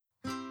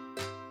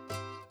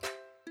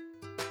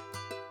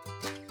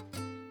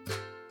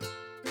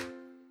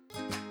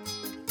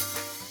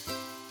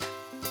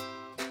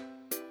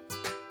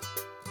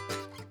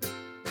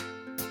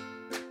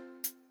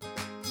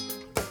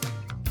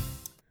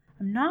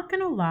I'm not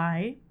gonna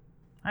lie,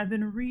 I've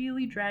been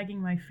really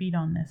dragging my feet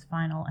on this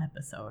final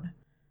episode.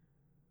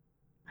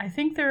 I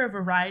think there are a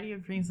variety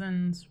of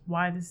reasons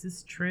why this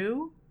is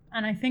true,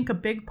 and I think a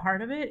big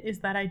part of it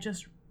is that I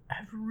just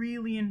have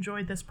really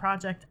enjoyed this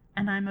project,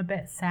 and I'm a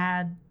bit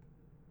sad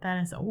that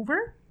it's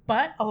over.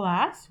 But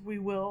alas, we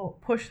will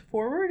push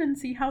forward and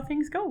see how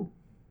things go.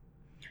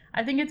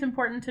 I think it's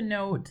important to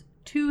note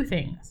two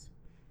things.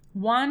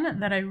 One,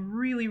 that I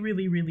really,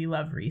 really, really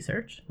love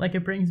research. Like,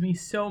 it brings me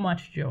so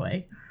much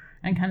joy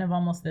and kind of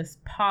almost this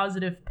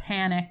positive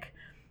panic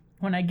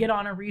when I get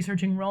on a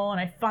researching roll and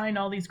I find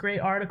all these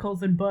great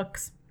articles and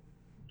books.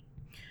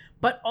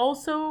 But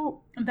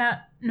also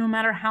that no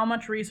matter how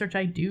much research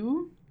I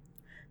do,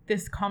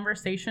 this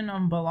conversation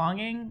on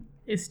belonging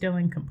is still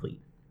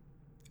incomplete.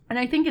 And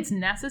I think it's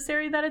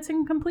necessary that it's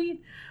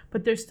incomplete,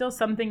 but there's still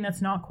something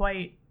that's not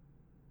quite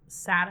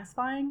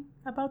satisfying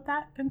about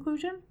that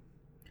conclusion.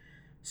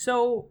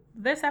 So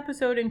this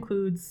episode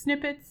includes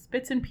snippets,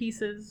 bits and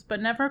pieces, but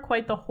never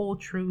quite the whole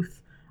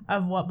truth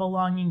of what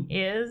belonging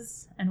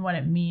is and what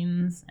it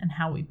means and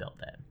how we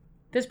build it.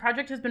 This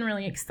project has been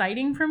really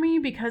exciting for me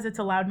because it's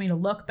allowed me to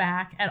look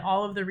back at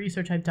all of the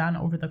research I've done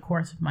over the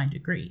course of my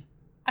degree.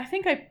 I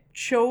think I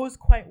chose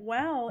quite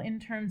well in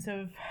terms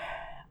of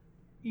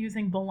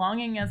using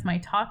belonging as my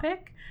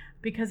topic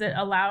because it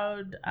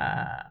allowed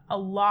a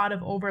lot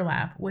of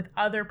overlap with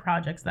other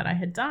projects that I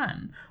had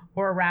done,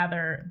 or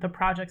rather the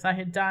projects I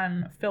had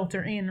done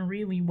filter in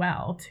really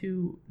well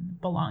to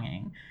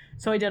belonging.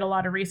 So I did a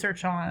lot of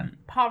research on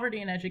poverty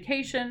in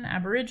education,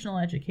 Aboriginal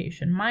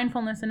education,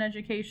 mindfulness in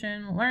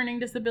education, learning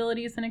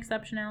disabilities and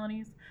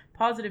exceptionalities,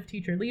 positive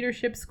teacher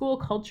leadership, school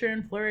culture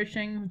and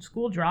flourishing,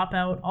 school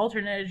dropout,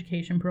 alternate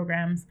education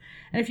programs.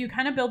 And if you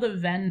kind of build a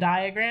Venn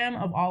diagram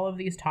of all of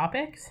these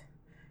topics,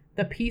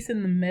 the piece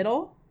in the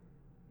middle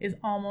is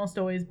almost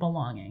always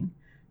belonging.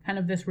 Kind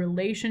of this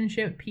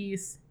relationship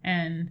piece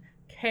and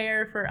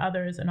care for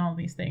others and all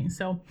these things.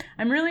 So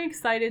I'm really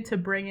excited to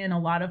bring in a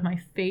lot of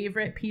my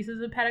favorite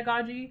pieces of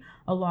pedagogy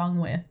along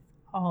with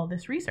all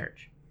this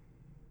research.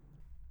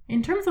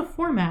 In terms of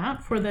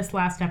format for this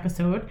last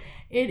episode,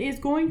 it is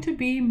going to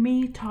be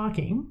me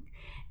talking,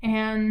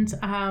 and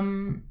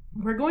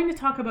we're going to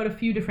talk about a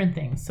few different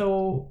things.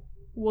 So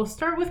we'll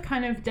start with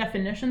kind of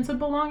definitions of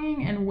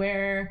belonging and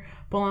where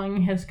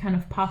belonging has kind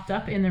of popped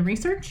up in the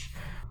research.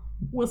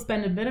 We'll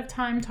spend a bit of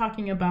time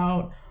talking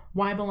about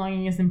why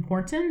belonging is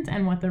important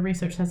and what the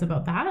research says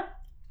about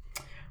that.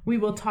 We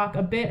will talk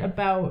a bit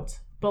about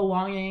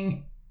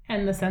belonging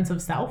and the sense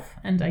of self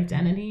and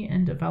identity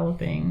and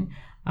developing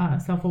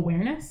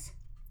self-awareness.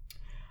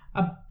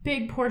 A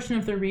big portion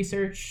of the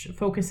research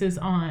focuses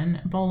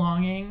on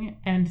belonging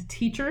and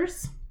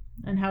teachers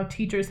and how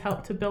teachers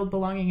help to build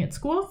belonging at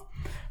schools.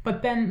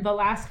 But then the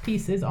last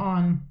piece is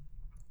on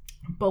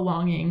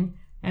belonging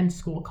and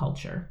school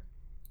culture.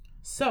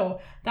 So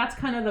that's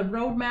kind of the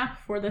roadmap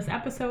for this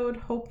episode.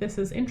 Hope this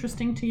is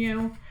interesting to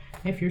you.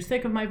 If you're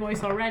sick of my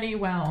voice already,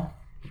 well,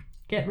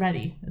 get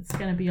ready. It's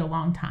going to be a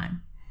long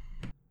time.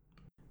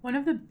 One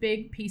of the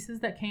big pieces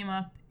that came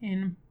up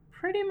in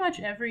pretty much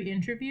every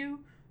interview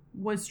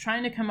was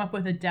trying to come up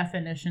with a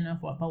definition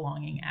of what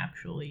belonging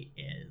actually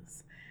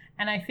is.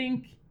 And I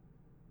think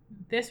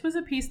this was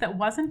a piece that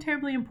wasn't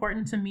terribly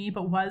important to me,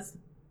 but was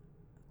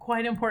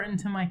quite important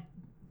to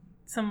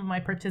some of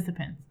my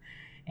participants.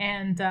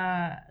 And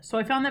so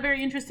I found that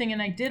very interesting,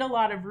 and I did a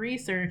lot of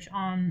research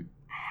on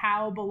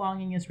how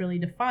belonging is really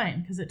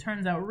defined, because it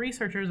turns out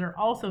researchers are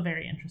also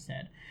very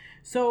interested.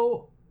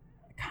 So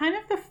kind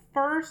of the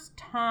first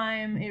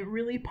time it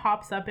really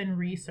pops up in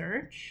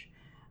research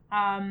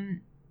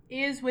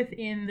is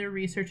within the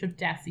research of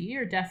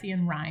Deci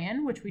and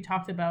Ryan, which we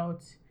talked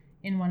about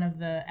in one of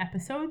the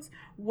episodes,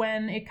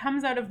 when it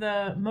comes out of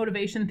the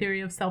motivation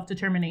theory of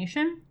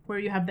self-determination, where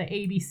you have the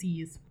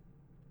ABCs.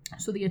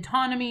 So the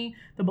autonomy,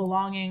 the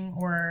belonging,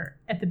 or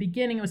at the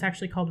beginning it was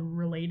actually called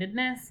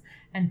relatedness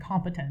and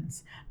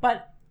competence.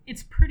 But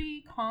it's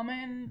pretty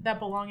common that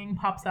belonging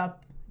pops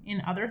up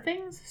in other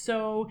things.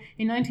 So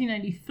in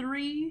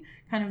 1993,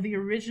 kind of the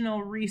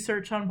original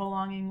research on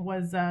belonging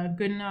was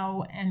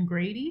Goodenough and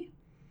Grady.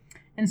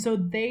 And so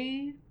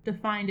they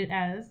defined it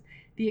as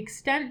the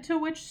extent to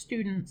which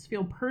students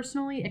feel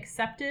personally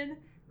accepted,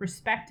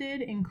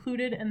 respected,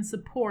 included, and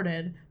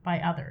supported by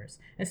others,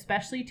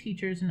 especially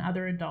teachers and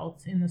other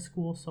adults in the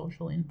school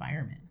social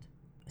environment.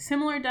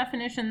 Similar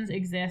definitions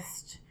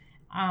exist,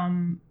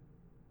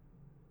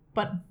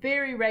 but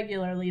very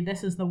regularly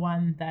this is the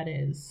one that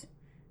is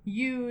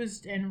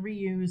used and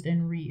reused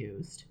and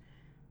reused.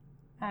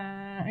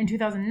 In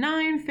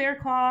 2009,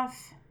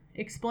 Faircloth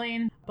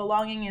explained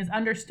belonging is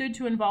understood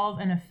to involve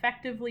an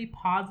effectively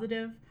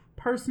positive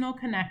personal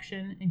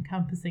connection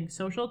encompassing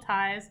social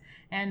ties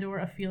and or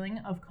a feeling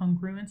of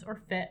congruence or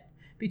fit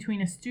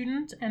between a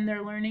student and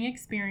their learning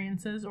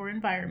experiences or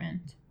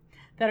environment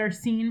that are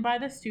seen by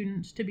the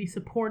student to be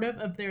supportive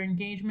of their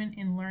engagement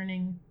in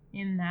learning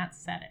in that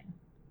setting.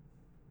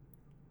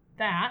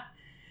 That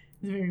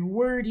It's very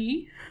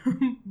wordy,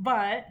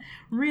 but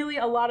really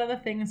a lot of the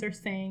things are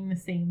saying the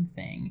same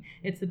thing.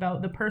 It's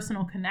about the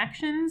personal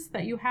connections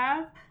that you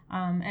have,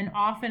 and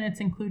often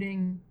it's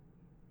including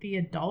the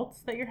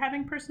adults that you're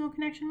having personal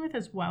connection with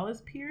as well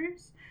as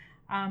peers.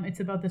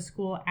 It's about the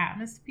school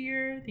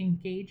atmosphere, the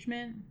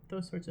engagement,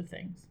 those sorts of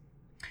things.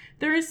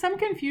 There is some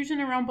confusion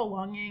around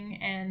belonging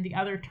and the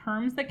other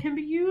terms that can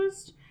be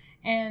used,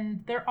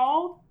 and they're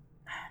all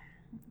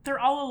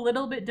a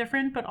little bit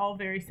different, but all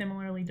very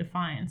similarly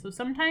defined. So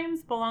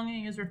sometimes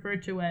belonging is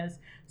referred to as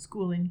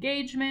school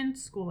engagement,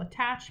 school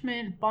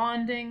attachment,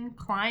 bonding,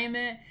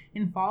 climate,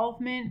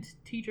 involvement,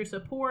 teacher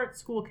support,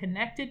 school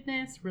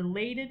connectedness,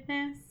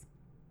 relatedness.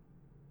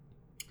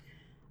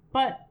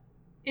 But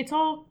it's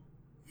all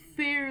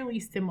fairly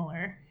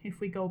similar if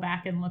we go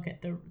back and look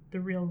at the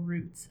real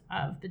roots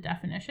of the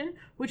definition,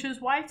 which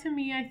is why to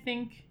me I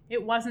think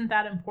it wasn't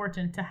that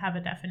important to have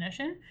a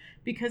definition,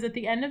 because at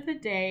the end of the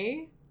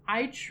day,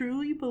 I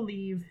truly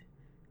believe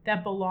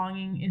that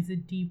belonging is a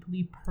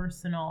deeply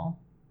personal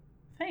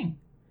thing.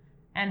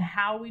 And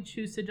how we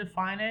choose to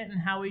define it and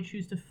how we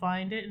choose to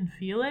find it and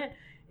feel it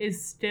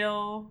is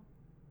still,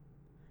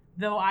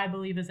 though I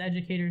believe as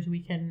educators we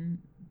can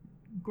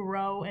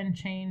grow and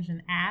change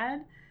and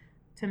add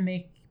to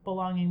make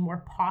belonging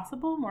more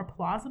possible, more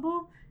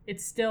plausible,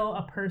 it's still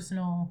a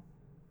personal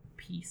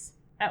piece.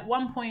 At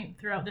one point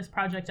throughout this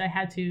project, I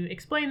had to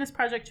explain this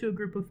project to a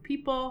group of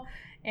people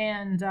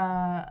and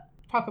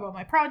talk about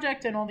my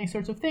project and all these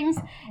sorts of things.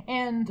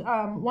 And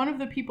one of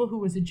the people who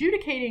was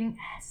adjudicating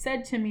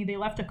said to me, they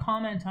left a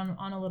comment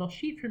on a little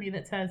sheet for me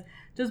that says,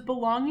 does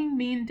belonging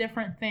mean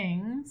different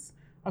things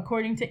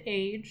according to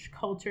age,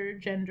 culture,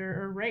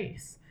 gender, or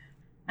race?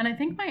 And I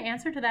think my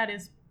answer to that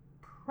is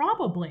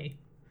probably.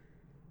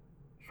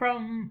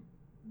 From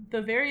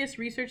the various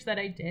research that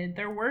I did,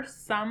 there were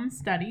some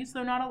studies,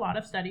 though not a lot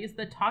of studies,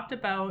 that talked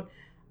about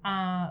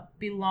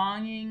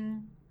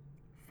belonging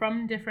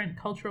from different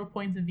cultural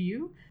points of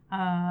view.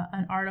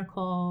 An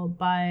article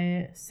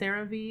by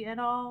Saravi et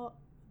al.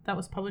 That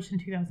was published in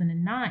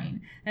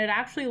 2009. And it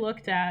actually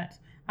looked at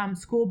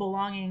school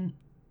belonging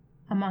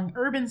among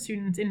urban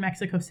students in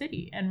Mexico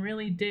City and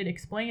really did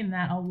explain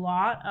that a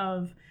lot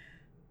of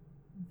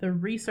the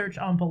research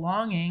on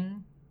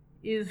belonging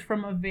is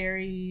from a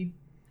very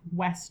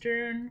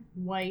Western,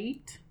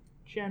 white,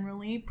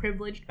 generally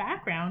privileged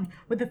background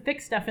with a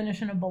fixed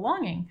definition of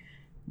belonging,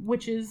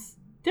 which is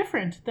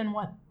different than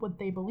what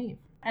they believe.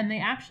 And they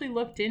actually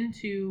looked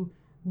into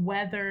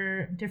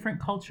whether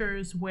different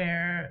cultures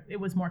where it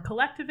was more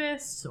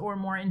collectivist or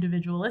more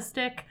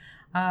individualistic.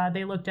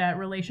 They looked at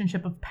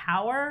relationship of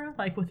power,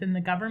 like within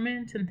the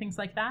government and things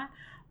like that.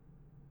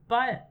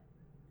 But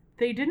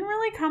they didn't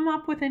really come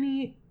up with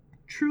any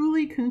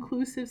truly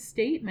conclusive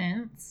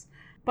statements,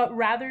 but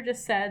rather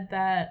just said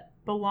that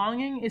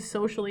belonging is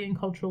socially and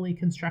culturally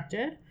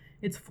constructed,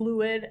 it's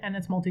fluid, and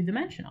it's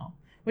multidimensional,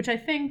 which I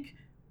think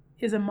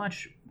is a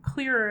much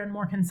clearer and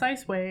more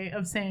concise way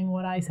of saying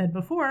what I said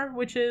before,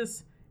 which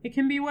is it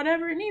can be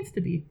whatever it needs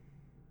to be.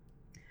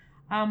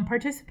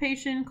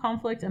 Participation,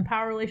 conflict, and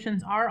power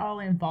relations are all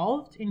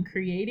involved in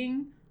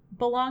creating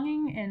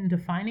belonging and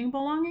defining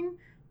belonging,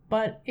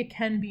 but it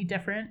can be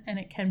different and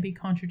it can be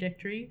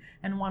contradictory,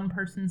 and one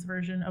person's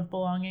version of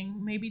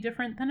belonging may be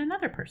different than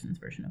another person's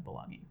version of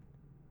belonging.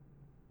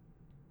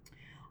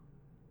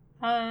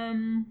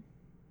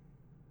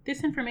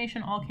 This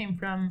information all came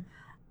from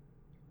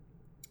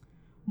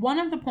one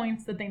of the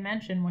points that they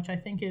mentioned, which I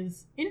think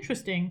is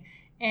interesting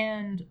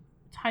and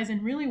ties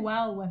in really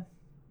well with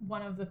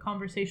one of the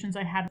conversations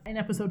I had in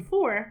episode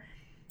 4,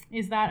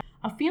 is that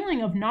a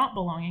feeling of not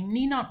belonging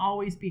need not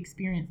always be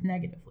experienced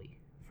negatively.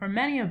 For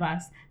many of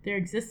us, there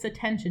exists a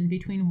tension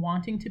between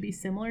wanting to be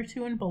similar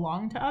to and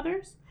belong to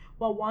others,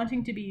 while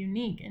wanting to be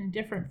unique and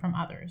different from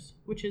others,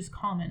 which is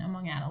common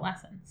among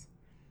adolescents.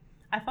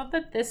 I thought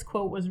that this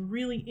quote was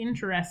really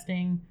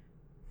interesting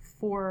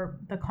for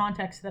the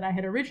context that I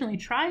had originally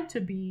tried to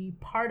be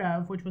part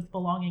of, which was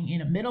belonging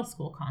in a middle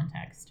school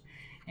context.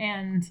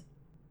 And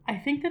I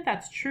think that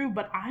that's true,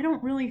 but I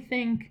don't really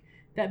think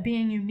that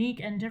being unique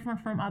and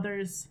different from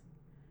others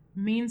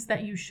means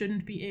that you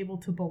shouldn't be able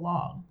to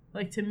belong.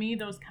 Like, to me,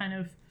 those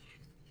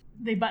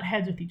they butt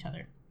heads with each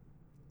other.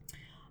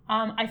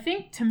 I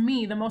think, to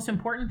me, the most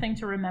important thing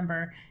to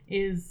remember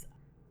is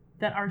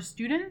that our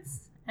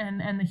students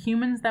and the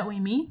humans that we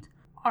meet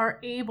are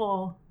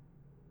able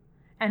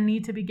and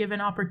need to be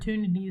given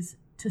opportunities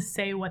to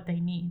say what they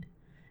need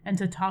and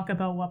to talk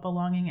about what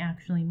belonging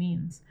actually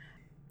means.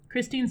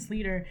 Christine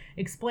Sleater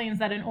explains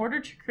that in order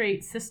to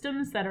create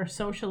systems that are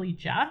socially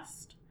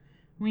just,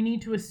 we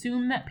need to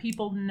assume that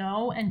people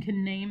know and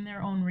can name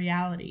their own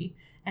reality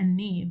and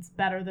needs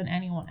better than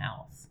anyone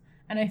else.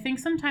 And I think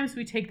sometimes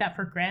we take that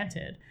for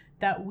granted,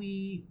 that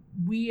we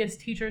as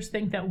teachers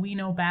think that we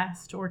know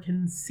best or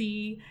can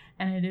see,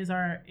 and it is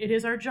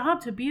our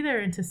job to be there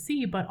and to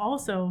see, but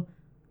also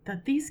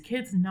that these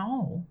kids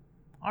know.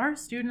 Our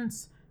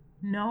students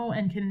know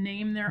and can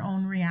name their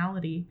own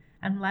reality,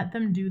 and let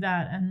them do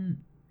that,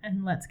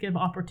 and let's give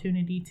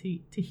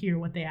opportunity to hear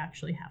what they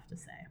actually have to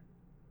say.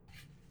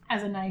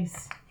 As a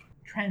nice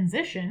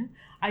transition,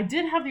 I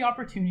did have the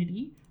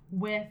opportunity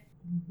with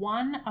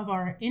one of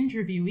our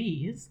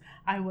interviewees.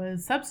 I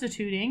was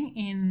substituting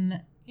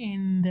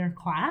in their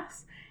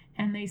class,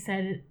 and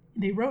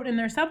they wrote in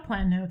their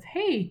subplan notes,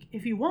 hey,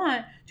 if you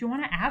want, do you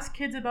want to ask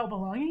kids about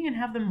belonging and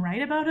have them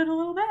write about it a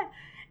little bit?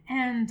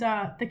 And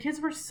the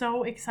kids were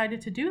so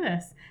excited to do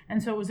this.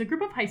 And so it was a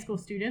group of high school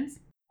students.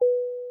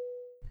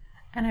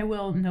 And I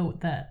will note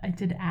that I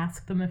did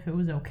ask them if it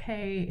was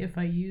okay if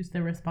I used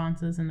their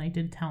responses, and they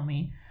did tell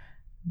me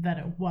that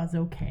it was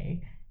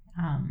okay.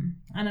 And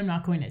I'm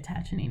not going to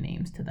attach any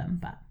names to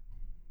them,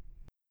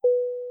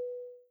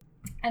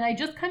 and I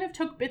just kind of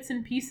took bits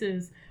and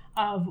pieces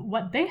of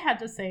what they had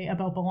to say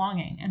about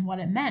belonging and what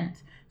it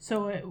meant.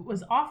 So it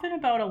was often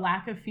about a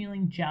lack of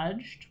feeling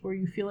judged, where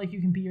you feel like you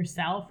can be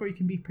yourself, where you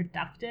can be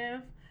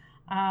productive.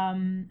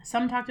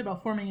 Some talked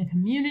about forming a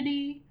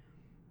community.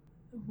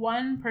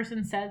 One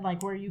person said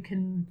where you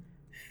can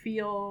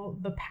feel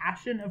the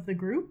passion of the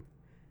group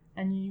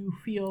and you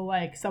feel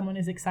like someone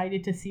is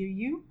excited to see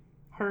you,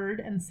 heard,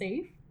 and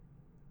safe.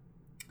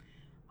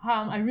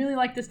 I really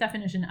like this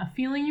definition, a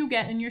feeling you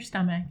get in your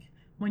stomach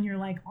when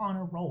you're on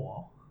a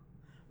roll,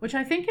 which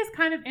I think is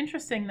kind of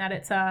interesting that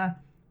it's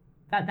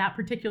that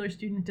particular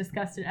student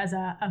discussed it as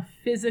a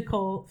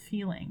physical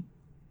feeling.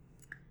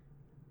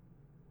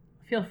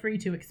 Feel free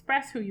to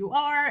express who you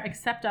are,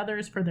 accept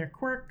others for their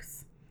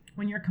quirks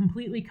when you're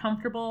completely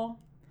comfortable.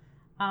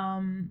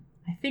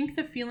 I think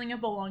the feeling of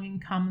belonging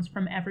comes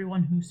from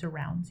everyone who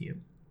surrounds you.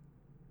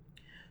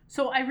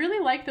 So I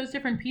really like those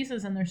different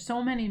pieces, and there's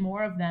so many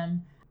more of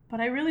them, but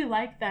I really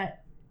like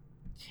that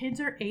kids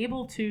are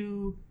able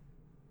to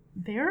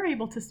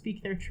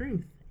speak their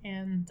truth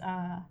and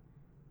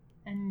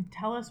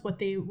tell us what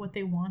they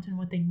want and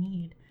what they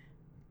need,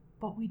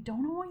 but we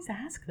don't always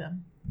ask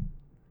them.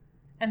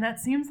 And that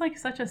seems like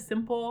such a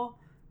simple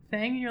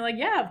thing, and you're like,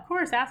 yeah, of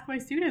course, ask my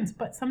students.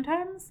 But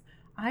sometimes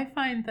I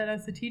find that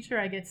as a teacher,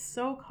 I get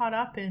so caught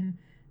up in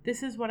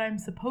this is what I'm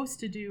supposed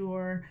to do,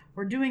 or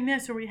we're doing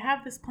this, or we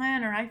have this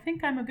plan, or I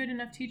think I'm a good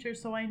enough teacher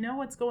so I know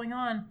what's going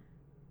on.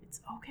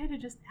 It's okay to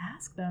just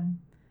ask them.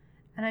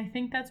 And I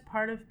think that's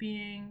part of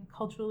being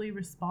culturally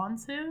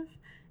responsive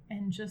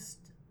and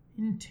just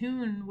in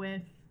tune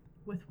with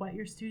what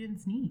your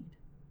students need.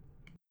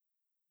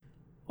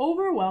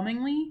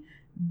 Overwhelmingly,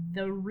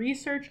 the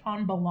research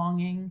on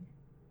belonging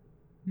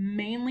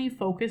mainly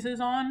focuses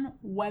on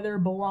whether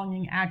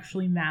belonging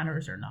actually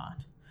matters or not.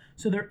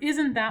 So there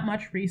isn't that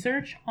much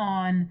research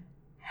on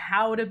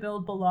how to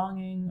build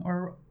belonging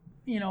or,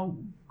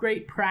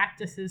 great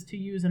practices to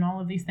use and all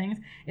of these things.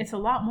 It's a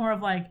lot more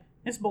of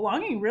is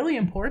belonging really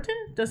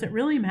important? Does it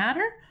really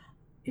matter?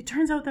 It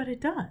turns out that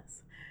it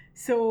does.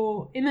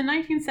 So in the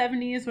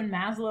 1970s, when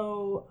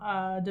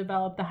Maslow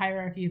developed the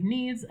hierarchy of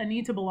needs, a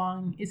need to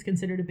belong is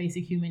considered a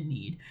basic human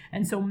need.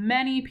 And so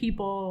many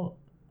people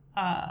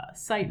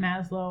cite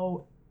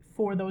Maslow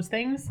for those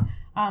things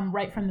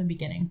right from the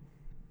beginning.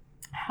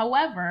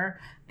 However,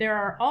 there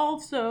are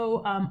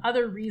also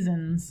other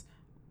reasons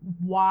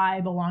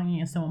why belonging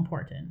is so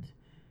important.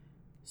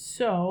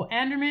 So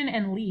Anderman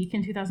and Leake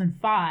in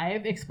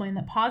 2005 explained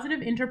that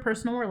positive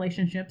interpersonal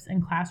relationships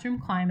and classroom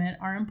climate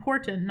are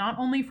important not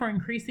only for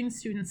increasing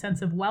students'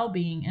 sense of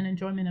well-being and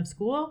enjoyment of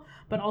school,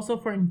 but also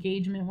for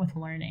engagement with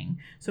learning.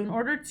 So in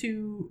order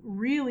to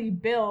really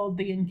build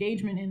the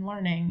engagement in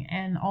learning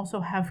and also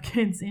have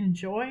kids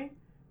enjoy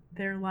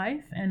their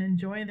life and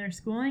enjoy their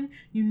schooling,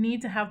 you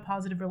need to have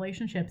positive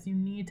relationships. You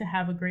need to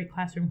have a great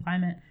classroom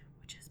climate,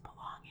 which is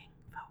belonging,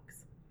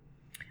 folks.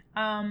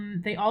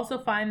 They also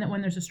find that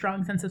when there's a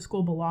strong sense of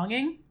school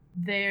belonging,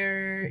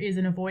 there is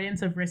an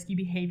avoidance of risky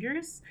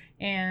behaviors,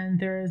 and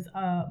there's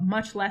a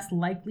much less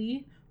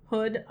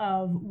likelihood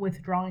of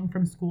withdrawing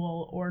from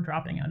school or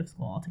dropping out of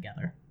school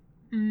altogether.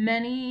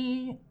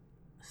 Many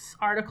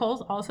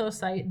articles also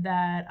cite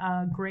that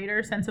a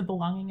greater sense of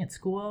belonging at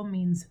school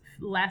means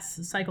less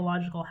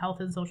psychological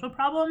health and social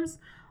problems,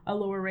 a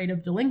lower rate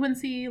of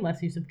delinquency,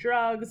 less use of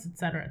drugs,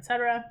 etc.,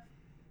 etc.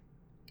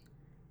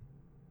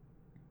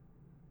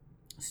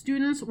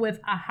 Students with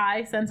a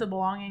high sense of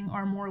belonging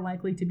are more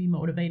likely to be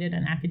motivated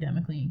and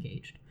academically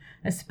engaged,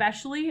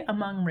 especially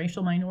among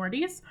racial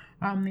minorities.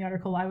 The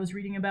article I was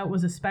reading about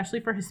was especially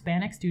for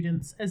Hispanic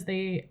students, as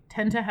they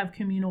tend to have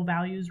communal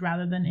values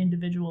rather than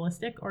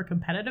individualistic or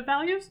competitive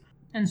values.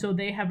 And so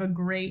they have a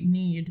great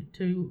need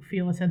to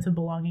feel a sense of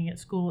belonging at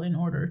school in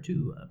order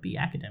to be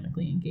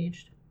academically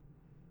engaged.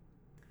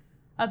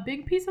 A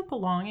big piece of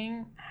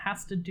belonging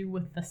has to do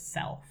with the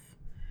self.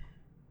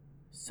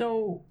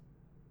 So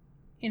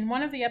in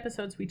one of the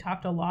episodes, we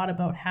talked a lot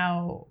about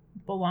how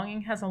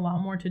belonging has a lot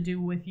more to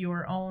do with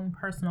your own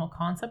personal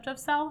concept of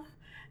self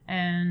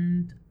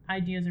and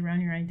ideas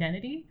around your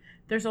identity.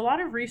 There's a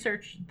lot of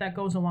research that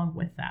goes along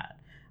with that.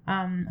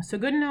 So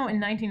Goodenow in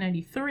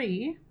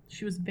 1993,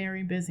 she was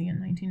very busy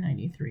in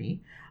 1993,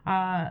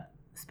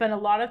 spent a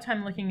lot of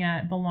time looking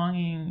at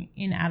belonging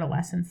in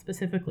adolescence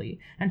specifically,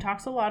 and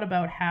talks a lot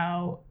about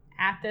how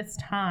at this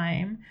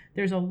time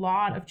there's a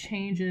lot of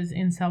changes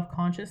in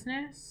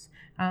self-consciousness,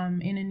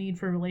 in a need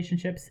for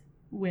relationships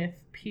with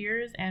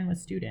peers and with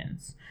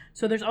students.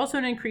 So there's also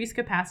an increased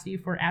capacity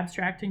for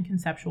abstract and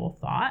conceptual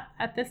thought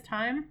at this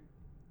time,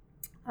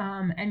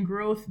 and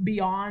growth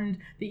beyond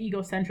the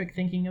egocentric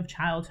thinking of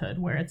childhood,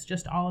 where it's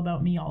just all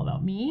about me, all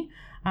about me.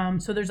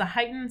 So there's a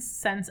heightened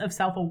sense of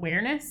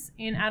self-awareness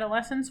in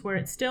adolescence, where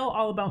it's still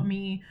all about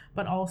me,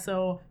 but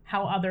also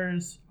how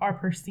others are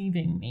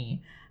perceiving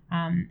me.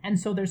 And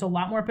so there's a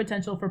lot more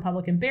potential for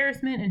public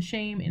embarrassment and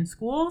shame in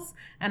schools.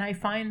 And I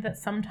find that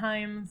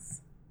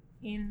sometimes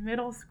in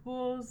middle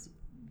schools,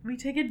 we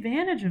take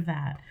advantage of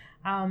that,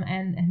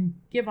 and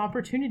give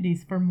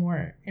opportunities for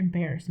more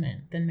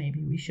embarrassment than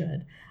maybe we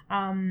should.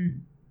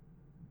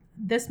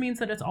 This means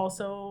that it's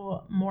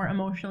also more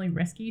emotionally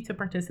risky to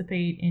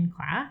participate in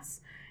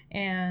class.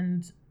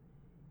 And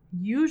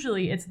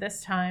usually it's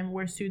this time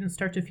where students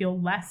start to feel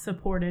less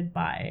supported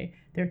by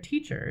their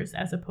teachers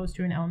as opposed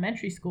to in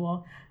elementary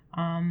school.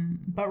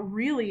 But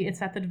really,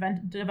 it's at the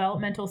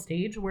developmental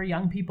stage where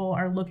young people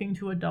are looking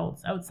to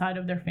adults outside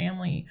of their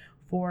family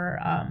for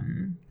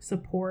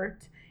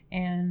support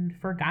and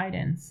for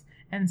guidance.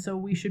 And so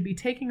we should be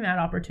taking that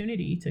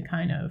opportunity to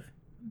kind of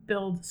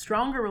build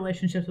stronger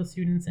relationships with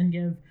students and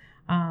give,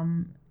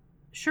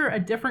 sure, a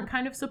different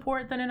kind of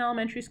support than in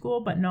elementary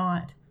school, but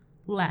not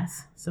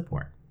less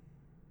support.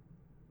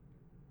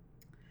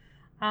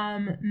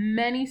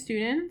 Many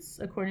students,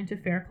 according to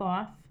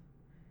Faircloth,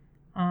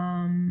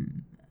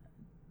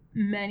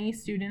 many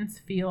students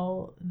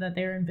feel that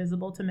they're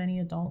invisible to many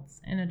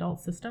adults in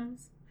adult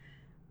systems,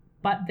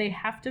 but they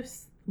have to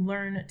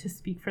learn to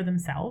speak for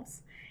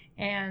themselves.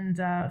 And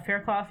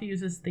Faircloth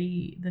uses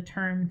the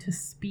term to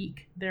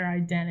speak their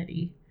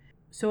identity.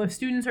 So if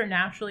students are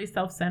naturally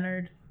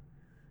self-centered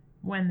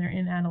when they're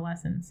in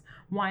adolescence,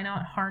 why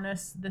not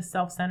harness this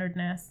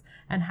self-centeredness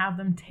and have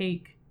them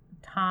take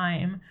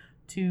time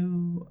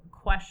to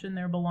question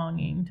their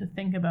belonging, to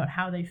think about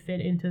how they fit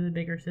into the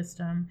bigger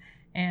system,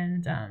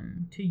 and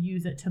to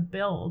use it to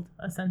build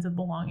a sense of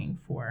belonging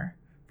for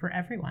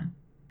everyone.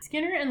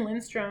 Skinner and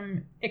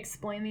Lindstrom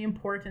explain the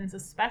importance,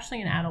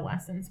 especially in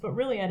adolescence, but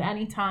really at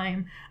any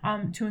time,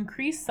 to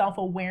increase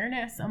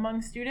self-awareness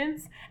among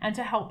students and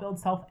to help build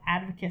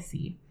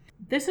self-advocacy.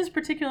 This is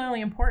particularly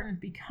important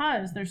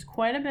because there's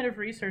quite a bit of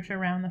research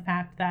around the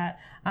fact that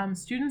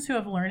students who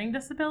have learning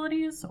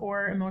disabilities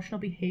or emotional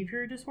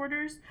behavior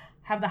disorders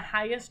have the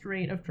highest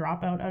rate of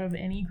dropout out of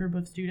any group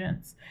of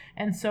students.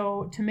 And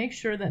so to make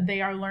sure that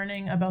they are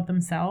learning about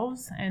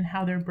themselves and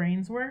how their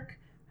brains work,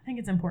 I think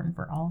it's important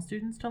for all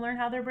students to learn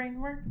how their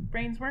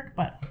brains work,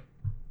 but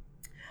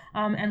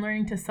and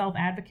learning to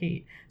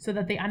self-advocate so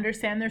that they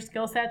understand their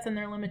skill sets and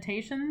their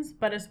limitations,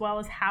 but as well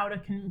as how to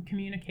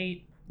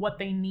communicate what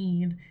they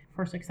need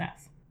for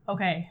success.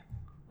 Okay,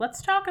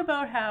 let's talk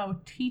about how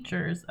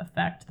teachers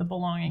affect the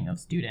belonging of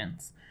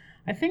students.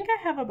 I think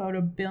I have about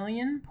 1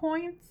 billion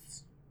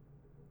points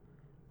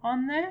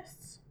on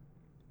this,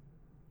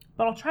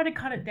 but I'll try to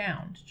cut it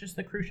down to just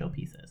the crucial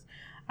pieces.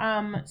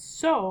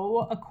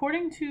 So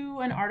according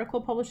to an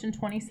article published in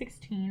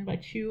 2016 by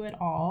Chu et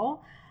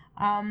al.,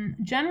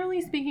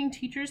 generally speaking,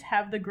 teachers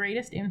have the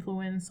greatest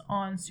influence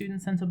on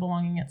students' sense of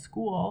belonging at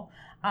school,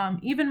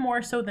 even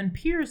more so than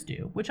peers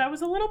do, which I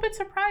was a little bit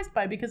surprised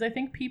by because I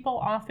think people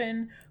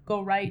often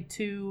go right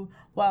to,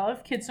 well,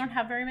 if kids don't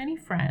have very many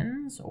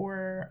friends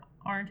or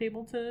aren't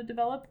able to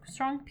develop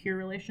strong peer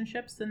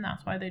relationships, then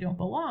that's why they don't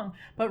belong.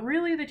 But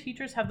really, the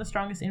teachers have the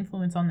strongest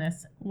influence on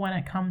this when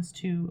it comes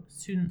to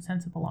student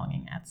sense of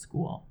belonging at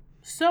school.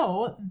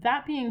 So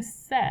that being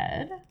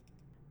said,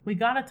 we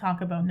got to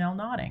talk about Nell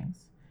Noddings.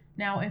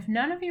 Now, if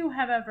you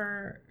have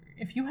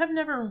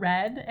never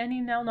read any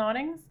Nell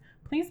Noddings,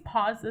 please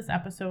pause this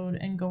episode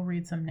and go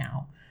read some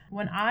now.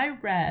 When I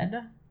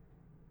read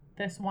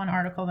this one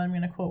article that I'm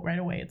going to quote right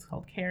away, it's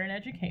called Care in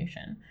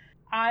Education,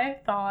 I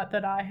thought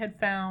that I had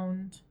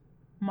found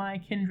my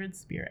kindred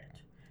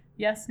spirit.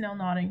 Yes, Nell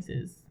Noddings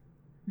is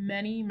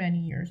many, many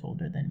years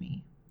older than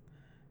me.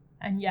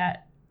 And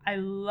yet, I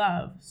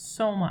love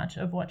so much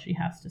of what she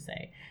has to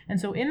say. And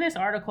so in this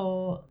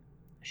article,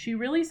 she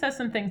really says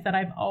some things that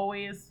I've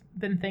always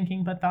been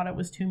thinking but thought it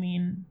was too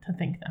mean to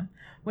think them,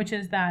 which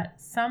is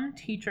that some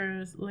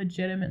teachers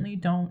legitimately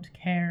don't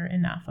care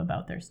enough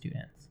about their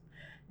students.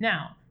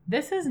 Now,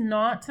 this is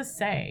not to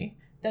say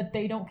that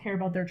they don't care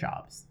about their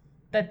jobs,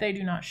 that they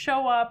do not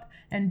show up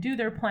and do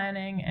their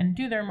planning and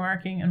do their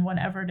marking and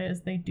whatever it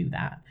is, they do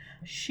that.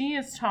 She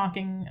is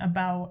talking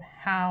about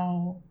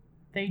how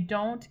they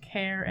don't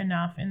care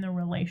enough in the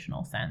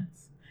relational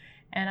sense.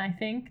 And I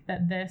think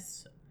that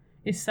this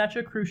is such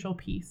a crucial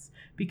piece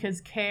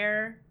because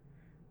care,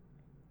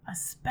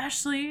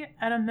 especially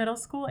at a middle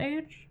school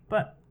age,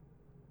 but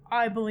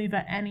I believe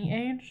at any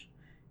age,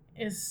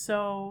 is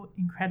so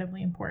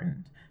incredibly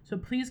important. So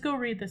please go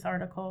read this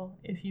article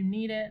if you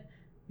need it.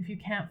 If you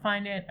can't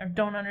find it or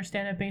don't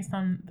understand it based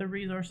on the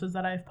resources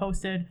that I've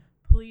posted,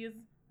 please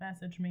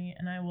message me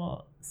and I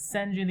will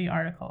send you the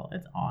article.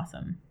 It's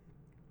awesome.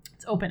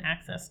 It's open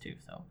access too,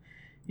 so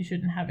you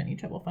shouldn't have any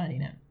trouble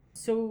finding it.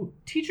 So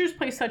teachers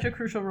play such a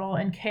crucial role,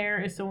 and care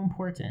is so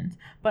important.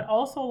 But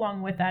also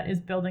along with that is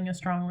building a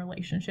strong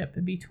relationship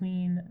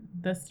between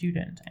the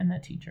student and the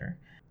teacher.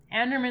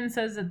 Anderman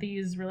says that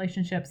these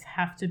relationships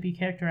have to be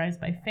characterized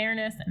by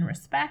fairness and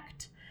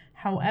respect.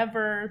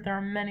 However, there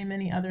are many,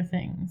 many other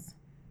things.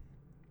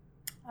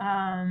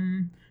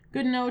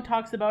 Goodenow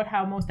talks about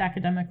how most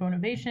academic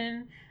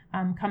motivation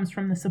comes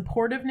from the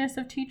supportiveness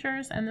of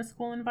teachers and the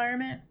school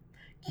environment.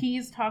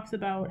 Keyes talks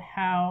about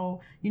how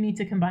you need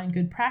to combine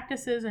good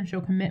practices and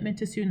show commitment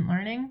to student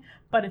learning,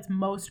 but it's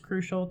most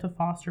crucial to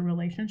foster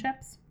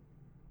relationships.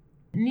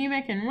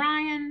 Nemec and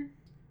Ryan,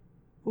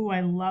 I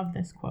love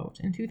this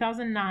quote. In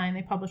 2009,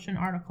 they published an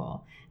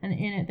article, and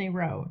in it they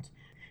wrote,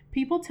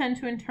 "People tend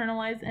to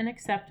internalize and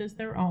accept as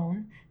their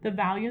own the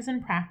values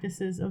and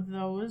practices of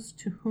those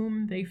to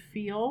whom they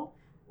feel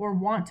or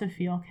want to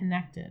feel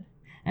connected,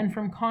 and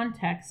from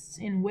contexts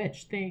in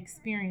which they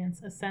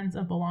experience a sense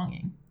of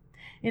belonging.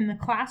 In the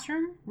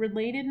classroom,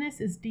 relatedness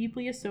is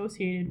deeply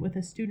associated with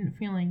a student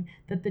feeling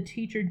that the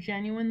teacher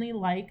genuinely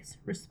likes,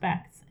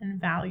 respects, and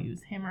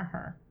values him or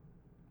her."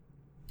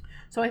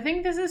 So I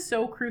think this is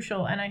so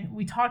crucial, and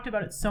we talked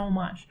about it so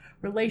much.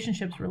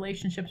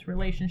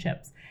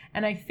 Relationships.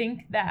 And I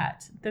think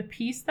that the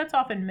piece that's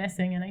often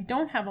missing, and I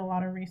don't have a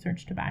lot of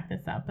research to back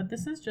this up, but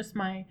this is just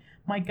my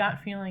gut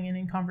feeling and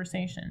in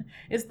conversation,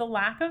 is the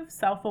lack of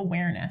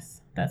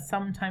self-awareness that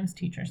sometimes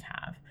teachers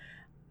have.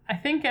 I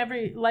think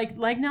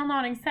like Nell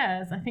Nodding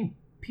says, I think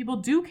people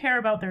do care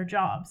about their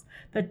jobs.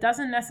 That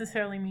doesn't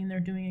necessarily mean they're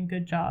doing a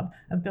good job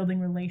of building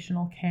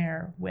relational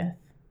care with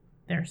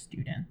their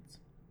students.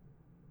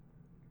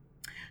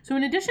 So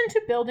in addition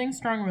to building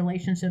strong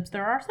relationships,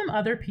 there are some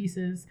other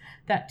pieces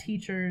that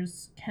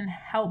teachers can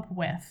help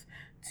with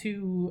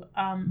to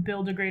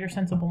build a greater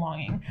sense of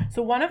belonging.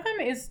 So one of them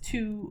is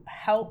to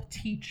help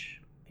teach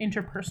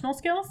interpersonal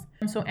skills.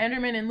 So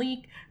Anderman and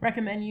Leake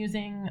recommend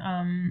using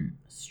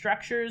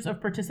structures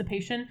of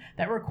participation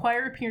that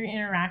require peer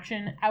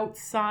interaction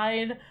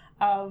outside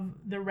of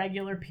the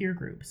regular peer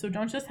group. So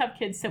don't just have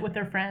kids sit with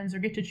their friends or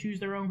get to choose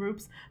their own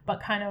groups, but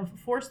kind of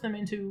force them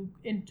into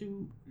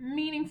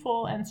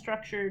meaningful and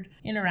structured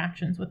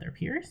interactions with their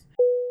peers.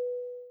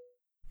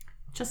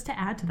 Just to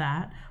add to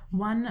that,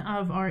 one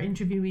of our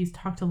interviewees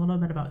talked a little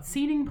bit about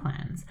seating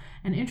plans.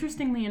 And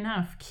interestingly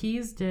enough,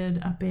 Keyes did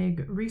a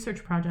big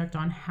research project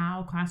on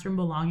how classroom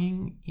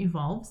belonging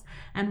evolves.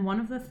 And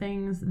one of the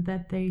things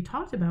that they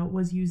talked about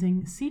was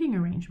using seating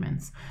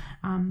arrangements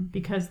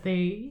because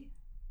they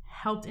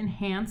helped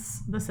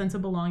enhance the sense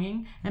of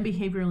belonging and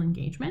behavioral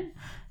engagement.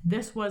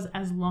 This was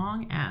as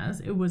long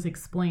as it was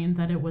explained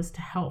that it was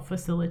to help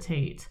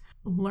facilitate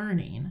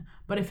learning.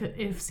 But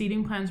if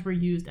seating plans were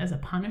used as a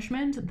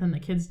punishment, then the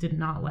kids did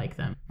not like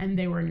them, and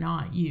they were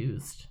not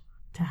used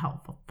to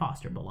help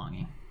foster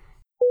belonging.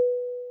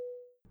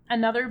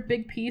 Another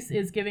big piece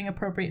is giving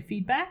appropriate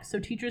feedback. So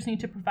teachers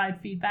need to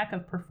provide feedback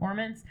of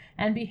performance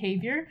and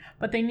behavior,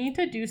 but they need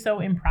to do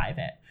so in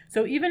private.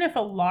 So even if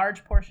a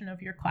large portion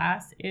of your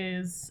class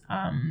is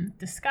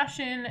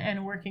discussion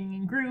and working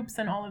in groups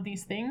and all of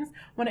these things,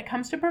 when it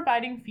comes to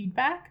providing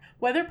feedback,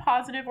 whether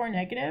positive or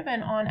negative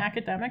and on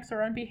academics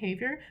or on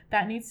behavior,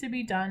 that needs to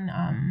be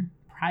done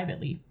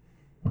privately,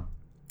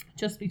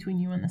 just between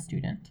you and the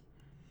student.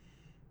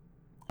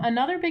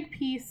 Another big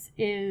piece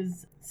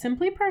is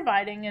simply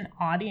providing an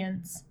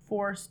audience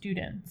for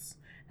students.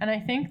 And I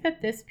think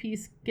that this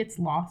piece gets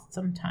lost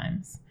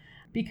sometimes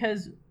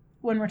because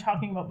when we're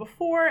talking about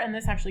before, and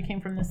this actually came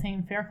from the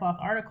same Faircloth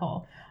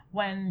article,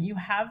 when you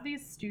have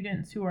these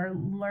students who are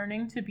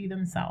learning to be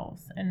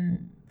themselves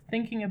and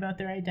thinking about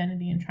their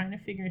identity and trying to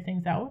figure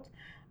things out,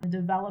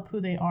 develop who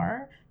they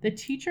are, the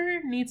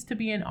teacher needs to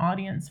be an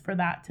audience for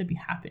that to be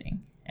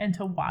happening and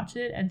to watch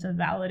it and to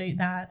validate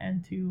that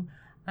and to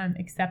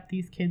accept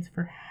these kids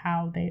for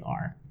how they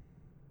are.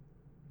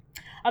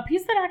 A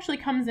piece that actually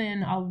comes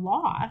in a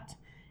lot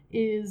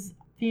is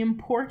the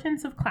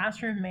importance of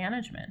classroom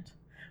management,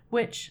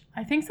 which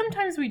I think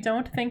sometimes we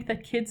don't think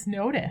that kids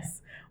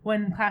notice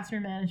when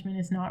classroom management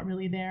is not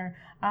really there.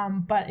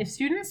 But if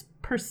students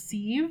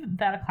perceive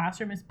that a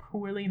classroom is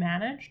poorly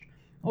managed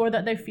or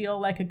that they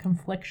feel like a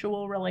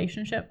conflictual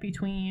relationship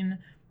between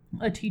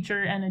a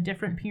teacher and a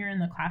different peer in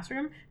the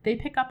classroom, they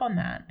pick up on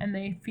that and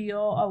they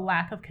feel a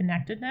lack of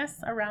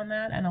connectedness around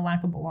that and a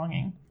lack of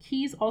belonging.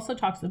 Keyes also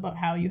talks about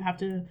how you have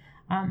to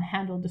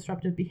handle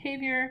disruptive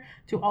behavior,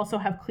 to also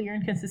have clear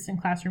and consistent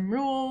classroom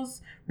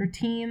rules,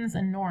 routines,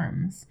 and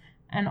norms.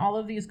 And all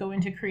of these go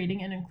into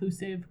creating an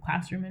inclusive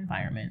classroom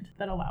environment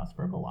that allows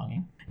for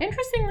belonging.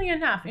 Interestingly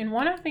enough, in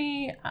one of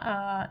the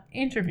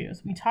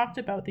interviews, we talked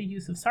about the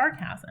use of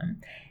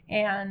sarcasm.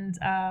 And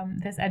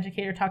this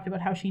educator talked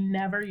about how she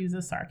never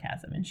uses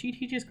sarcasm. And she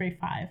teaches grade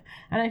 5.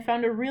 And I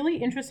found a really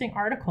interesting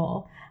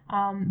article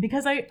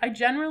because I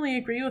generally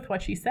agree with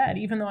what she said.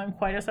 Even though I'm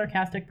quite a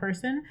sarcastic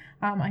person,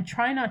 I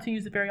try not to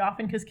use it very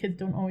often because kids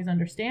don't always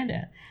understand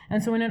it.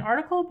 And so in an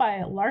article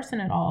by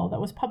Larson et al.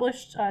 That was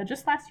published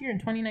just last year in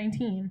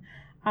 2019,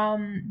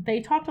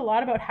 they talked a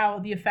lot about how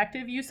the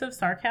effective use of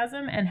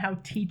sarcasm and how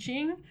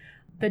teaching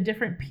the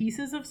different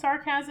pieces of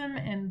sarcasm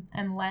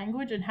and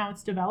language and how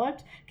it's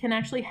developed can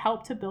actually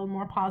help to build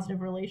more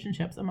positive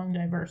relationships among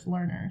diverse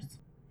learners.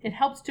 It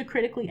helps to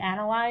critically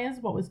analyze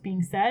what was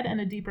being said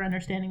and a deeper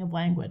understanding of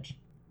language.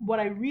 What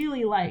I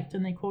really liked,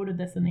 and they quoted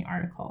this in the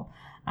article,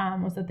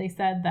 was that they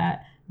said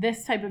that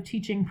this type of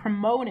teaching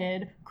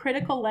promoted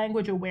critical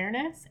language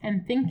awareness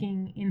and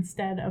thinking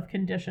instead of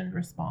conditioned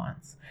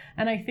response.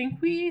 And I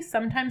think we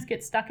sometimes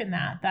get stuck in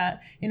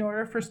that in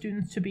order for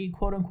students to be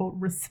quote unquote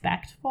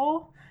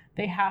respectful,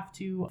 they have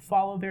to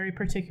follow very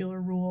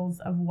particular rules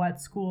of what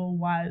school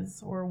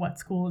was or what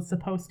school is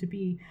supposed to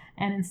be.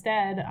 And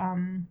instead,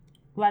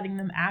 letting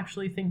them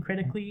actually think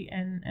critically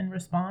and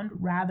respond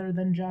rather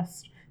than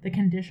just the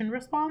conditioned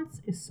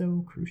response is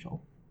so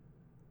crucial.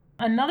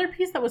 Another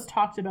piece that was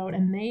talked about,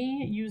 and they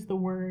use the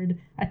word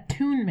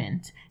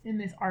attunement in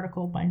this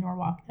article by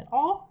Norwalk et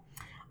al.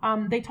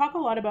 They talk a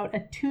lot about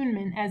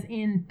attunement as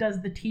in,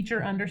 does the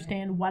teacher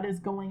understand what is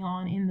going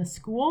on in the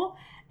school?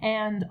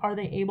 And are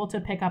they able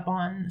to pick up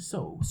on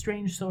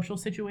strange social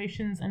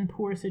situations and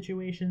poor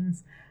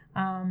situations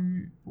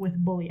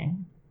with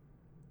bullying?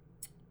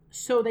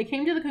 So they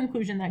came to the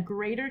conclusion that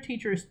greater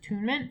teacher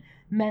attunement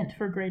meant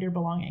for greater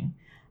belonging.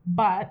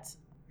 But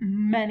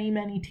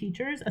many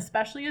teachers,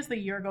 especially as the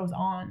year goes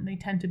on, they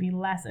tend to be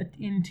less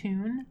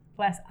attuned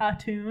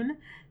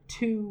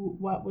to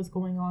what was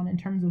going on in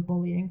terms of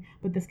bullying,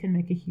 but this can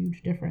make a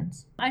huge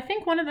difference. I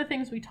think one of the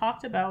things we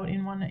talked about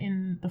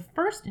in the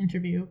first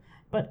interview,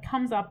 but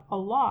comes up a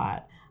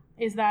lot,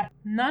 is that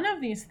none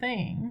of these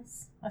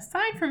things,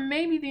 aside from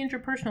maybe the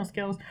interpersonal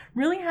skills,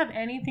 really have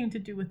anything to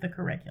do with the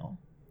curriculum.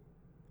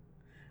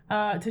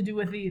 To do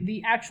with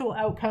the actual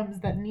outcomes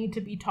that need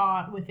to be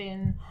taught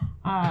within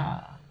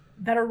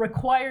that are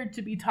required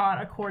to be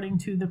taught according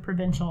to the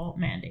provincial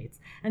mandates.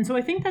 And so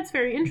I think that's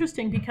very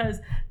interesting because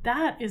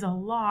that is a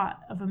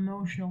lot of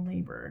emotional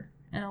labor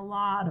and a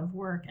lot of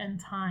work and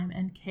time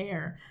and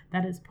care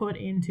that is put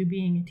into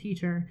being a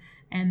teacher.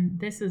 And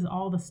this is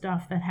all the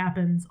stuff that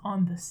happens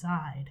on the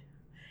side.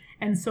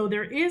 And so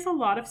there is a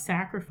lot of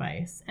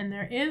sacrifice, and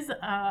there is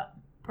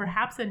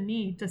perhaps a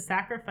need to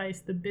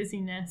sacrifice the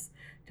busyness,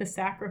 to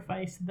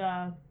sacrifice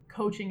the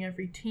coaching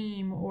every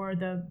team or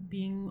the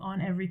being on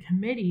every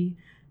committee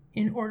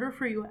in order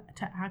for you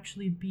to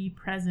actually be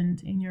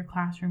present in your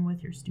classroom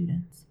with your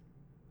students.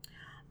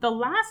 The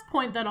last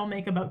point that I'll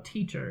make about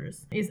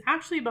teachers is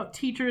actually about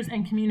teachers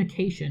and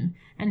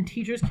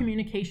teachers'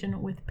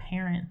 communication with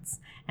parents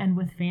and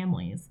with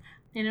families.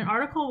 In an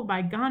article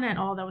by Gunn et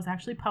al. That was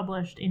actually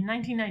published in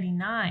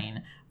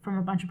 1999 from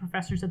a bunch of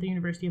professors at the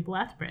University of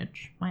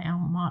Lethbridge, my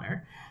alma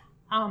mater,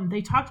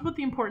 they talked about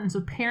the importance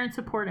of parent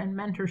support and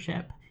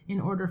mentorship in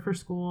order for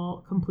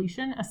school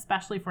completion,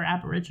 especially for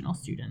Aboriginal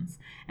students.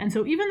 And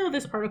so even though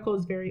this article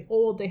is very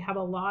old, they have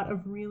a lot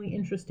of really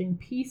interesting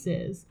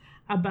pieces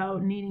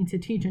about needing to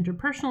teach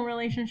interpersonal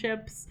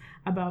relationships,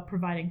 about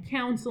providing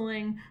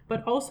counseling,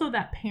 but also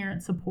that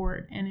parent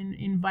support and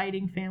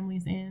inviting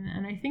families in.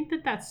 And I think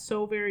that that's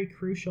so very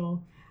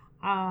crucial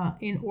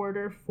in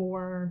order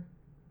for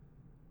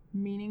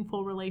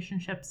meaningful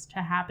relationships to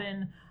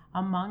happen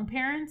among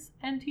parents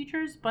and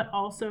teachers, but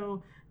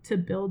also to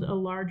build a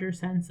larger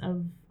sense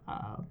of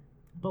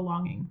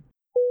belonging.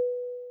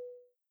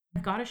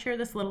 I've got to share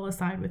this little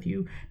aside with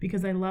you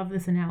because I love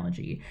this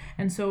analogy.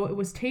 And so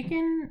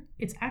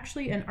it's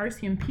actually an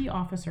RCMP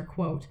officer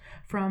quote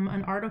from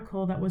an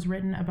article that was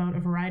written about a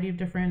variety of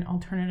different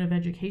alternative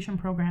education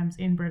programs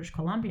in British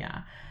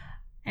Columbia.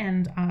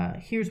 And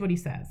here's what he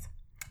says.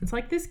 It's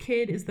like this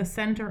kid is the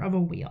center of a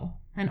wheel,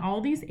 and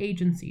all these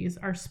agencies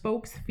are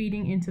spokes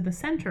feeding into the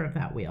center of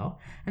that wheel.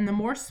 And the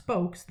more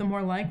spokes, the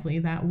more likely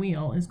that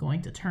wheel is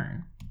going to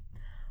turn.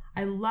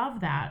 I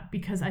love that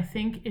because I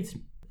think it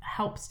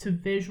helps to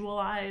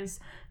visualize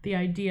the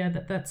idea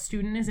that that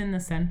student is in the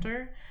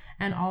center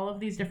and all of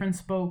these different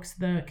spokes,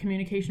 the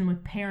communication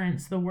with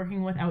parents, the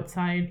working with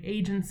outside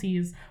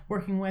agencies,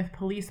 working with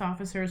police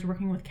officers,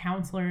 working with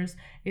counselors,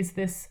 is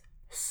this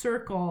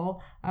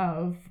circle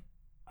of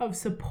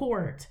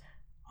support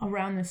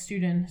around the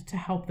student to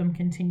help them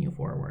continue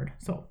forward.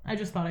 So I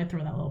just thought I'd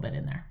throw that little bit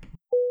in there.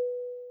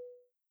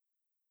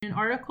 An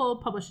article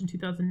published in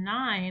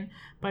 2009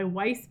 by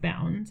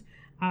Weisbound,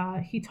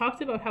 he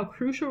talked about how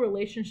crucial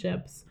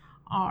relationships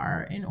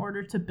are in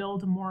order to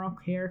build moral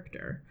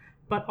character,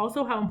 but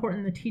also how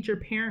important the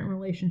teacher-parent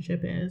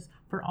relationship is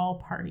for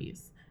all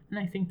parties. And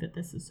I think that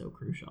this is so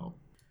crucial.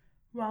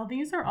 While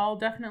these are all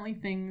definitely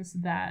things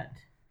that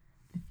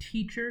the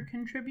teacher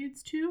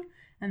contributes to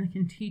and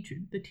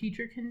the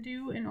teacher can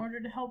do in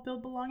order to help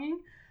build belonging,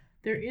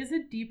 there is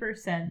a deeper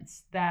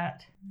sense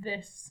that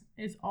this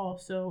is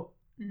also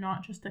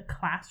not just a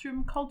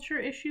classroom culture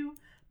issue,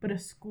 but a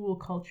school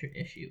culture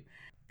issue.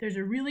 There's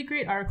a really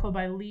great article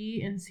by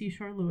Lee and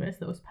Seashore Lewis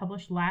that was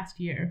published last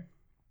year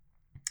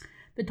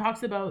that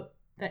talks about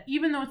that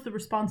even though it's the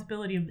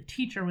responsibility of the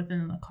teacher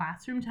within the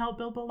classroom to help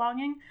build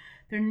belonging,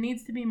 there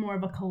needs to be more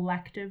of a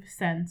collective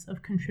sense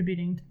of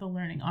contributing to the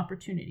learning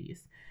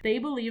opportunities. They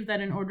believe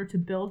that in order to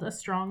build a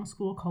strong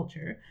school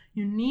culture,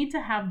 you need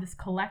to have this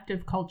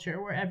collective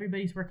culture where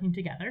everybody's working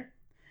together.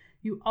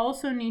 You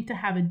also need to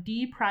have a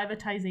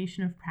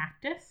deprivatization of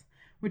practice,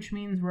 which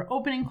means we're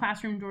opening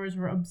classroom doors,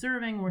 we're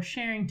observing, we're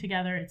sharing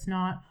together. It's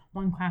not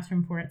one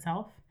classroom for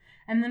itself.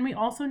 And then we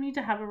also need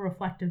to have a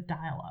reflective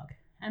dialogue.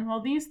 And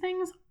while these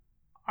things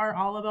are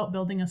all about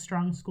building a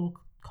strong school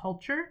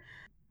culture,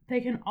 they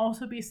can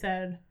also be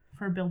said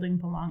for building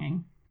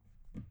belonging.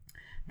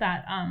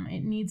 That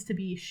it needs to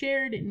be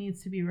shared, it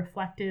needs to be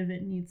reflective,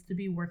 it needs to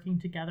be working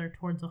together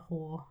towards a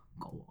whole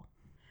goal.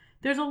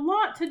 There's a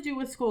lot to do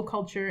with school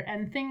culture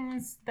and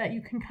things that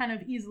you can kind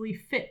of easily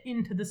fit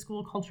into the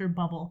school culture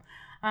bubble.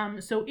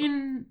 So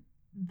in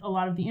a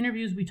lot of the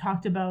interviews, we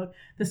talked about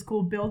the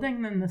school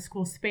building and the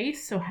school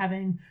space. So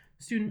having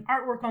student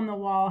artwork on the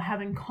wall,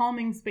 having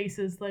calming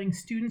spaces, letting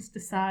students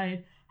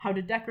decide how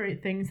to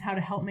decorate things, how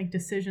to help make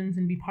decisions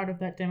and be part of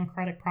that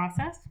democratic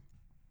process.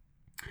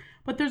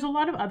 But there's a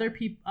lot of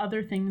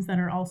other things that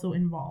are also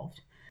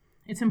involved.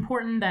 It's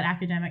important that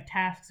academic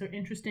tasks are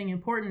interesting,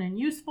 important, and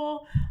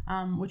useful,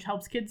 which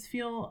helps kids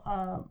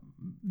feel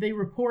they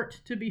report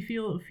to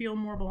feel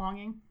more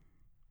belonging.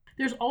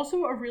 There's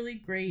also a really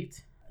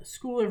great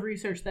school of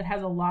research that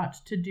has a lot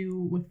to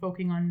do with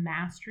focusing on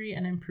mastery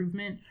and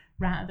improvement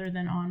rather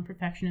than on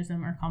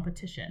perfectionism or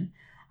competition.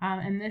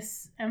 And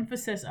this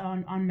emphasis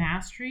on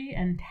mastery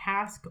and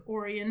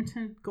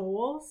task-oriented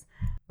goals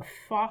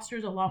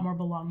fosters a lot more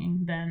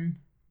belonging than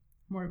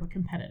more of a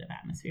competitive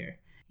atmosphere.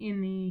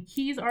 In the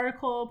Keys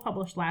article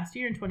published last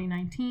year in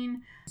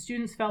 2019,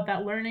 students felt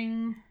that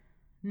learning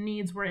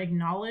needs were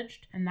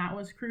acknowledged, and that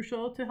was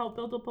crucial to help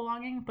build a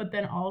belonging, but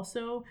then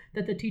also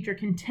that the teacher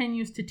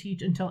continues to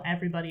teach until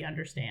everybody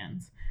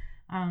understands,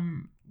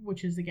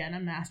 which is, again, a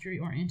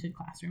mastery-oriented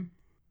classroom.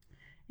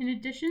 In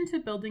addition to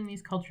building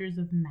these cultures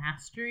of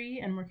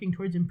mastery and working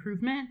towards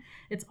improvement,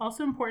 it's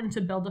also important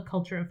to build a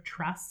culture of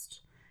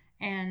trust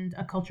and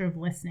a culture of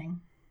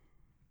listening.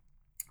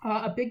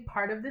 A big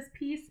part of this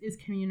piece is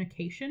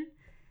communication.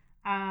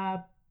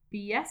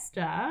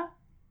 Biesta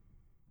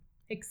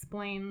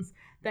explains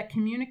that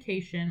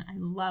communication, I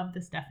love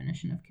this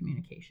definition of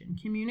communication.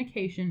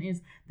 Communication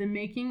is the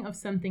making of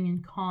something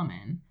in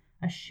common,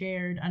 a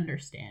shared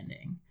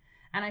understanding.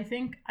 And I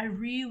think I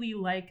really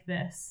like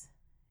this,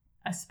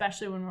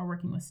 especially when we're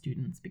working with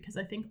students, because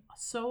I think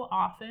so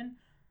often,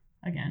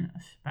 again,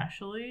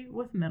 especially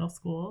with middle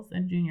schools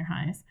and junior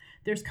highs,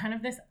 there's kind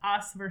of this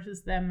us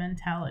versus them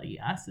mentality.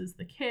 Us as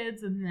the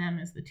kids and them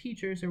as the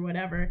teachers or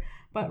whatever.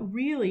 But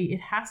really, it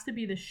has to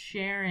be the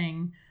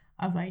sharing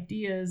of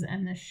ideas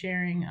and the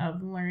sharing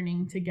of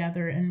learning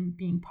together and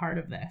being part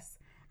of this.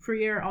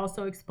 Freire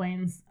also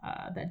explains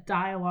that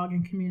dialogue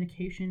and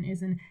communication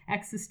is an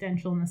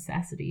existential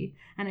necessity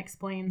and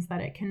explains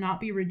that it cannot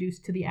be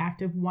reduced to the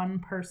act of one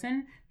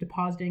person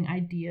depositing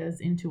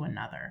ideas into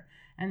another.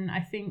 And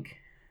I think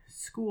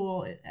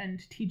school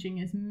and teaching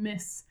is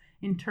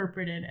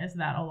misinterpreted as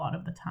that a lot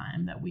of the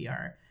time, that we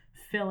are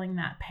filling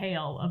that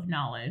pail of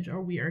knowledge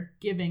or we are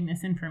giving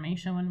this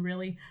information when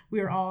really we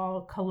are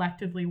all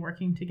collectively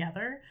working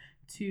together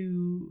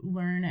to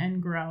learn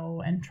and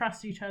grow and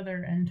trust each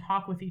other and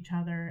talk with each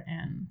other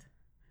and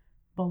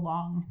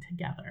belong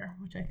together,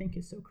 which I think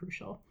is so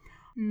crucial.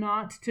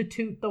 Not to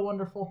toot the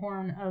wonderful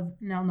horn of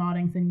Nell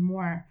Noddings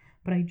anymore,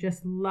 but I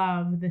just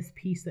love this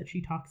piece that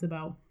she talks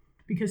about,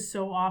 because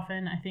so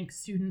often I think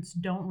students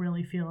don't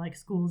really feel like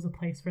school is a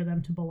place for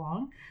them to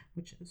belong,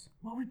 which is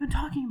what we've been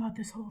talking about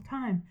this whole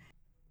time.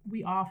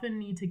 We often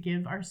need to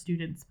give our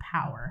students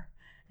power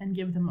and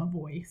give them a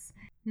voice.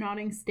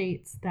 Nodding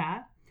states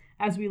that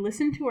as we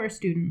listen to our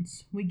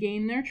students, we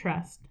gain their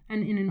trust,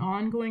 and in an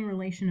ongoing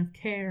relation of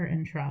care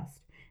and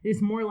trust, it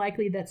is more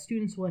likely that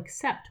students will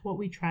accept what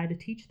we try to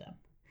teach them.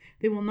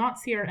 They will not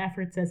see our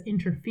efforts as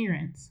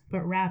interference,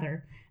 but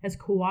rather as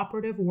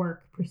cooperative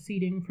work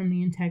proceeding from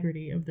the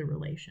integrity of the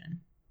relation.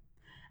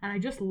 And I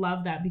just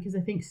love that, because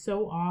I think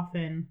so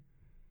often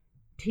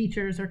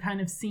teachers are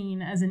kind of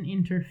seen as an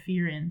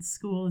interference.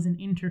 School is an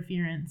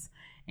interference.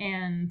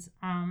 And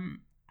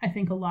I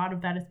think a lot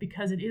of that is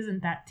because it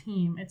isn't that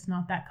team. It's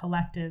not that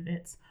collective.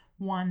 It's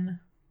one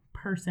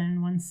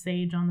person, one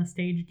sage on the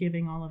stage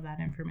giving all of that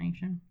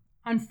information.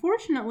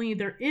 Unfortunately,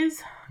 there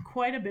is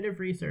quite a bit of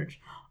research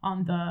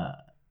on the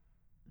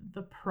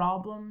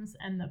problems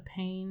and the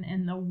pain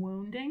and the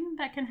wounding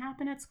that can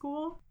happen at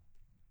school.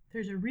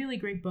 There's a really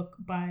great book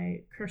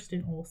by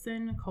Kirsten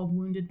Olson called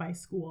Wounded by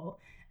School.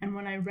 And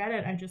when I read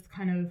it, I just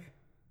kind of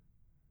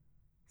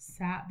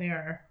sat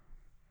there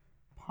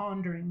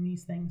pondering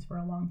these things for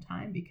a long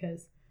time,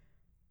 because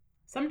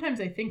sometimes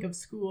I think of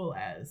school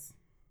as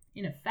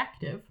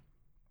ineffective.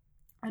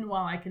 And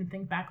while I can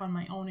think back on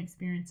my own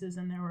experiences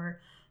and there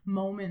were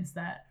moments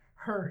that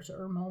hurt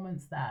or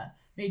moments that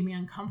made me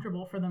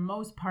uncomfortable, for the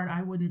most part,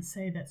 I wouldn't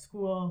say that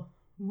school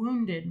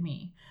wounded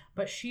me.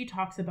 But she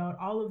talks about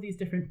all of these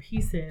different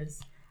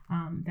pieces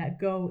that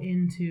go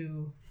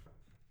into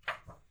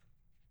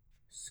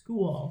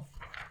school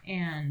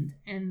and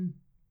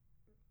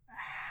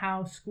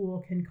how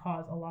school can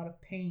cause a lot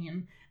of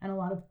pain and a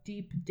lot of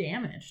deep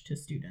damage to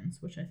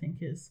students, which I think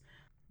is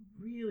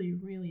really,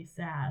 really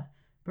sad,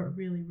 but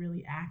really,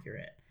 really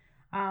accurate.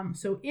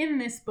 So in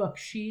this book,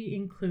 she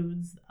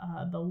includes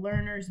the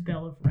Learner's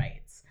Bill of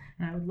Rights.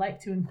 And I would like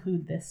to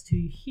include this to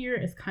you here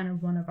as kind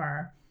of one of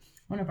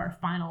our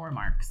final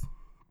remarks.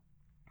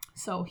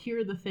 So here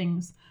are the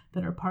things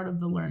that are part of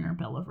the Learner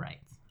Bill of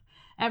Rights.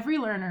 Every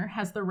learner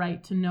has the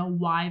right to know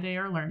why they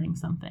are learning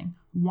something,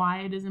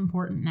 why it is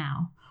important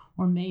now,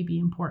 or may be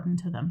important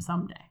to them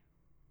someday.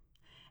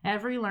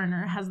 Every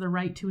learner has the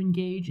right to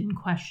engage in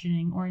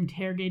questioning or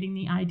interrogating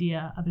the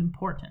idea of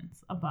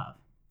importance above.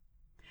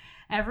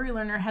 Every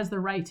learner has the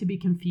right to be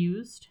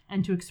confused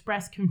and to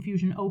express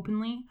confusion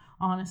openly,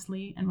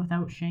 honestly, and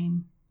without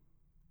shame.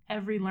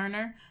 Every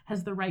learner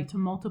has the right to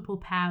multiple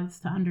paths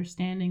to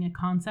understanding a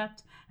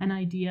concept, an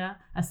idea,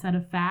 a set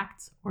of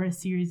facts, or a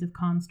series of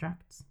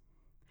constructs.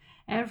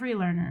 Every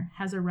learner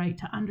has a right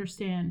to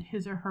understand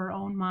his or her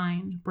own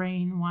mind,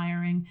 brain,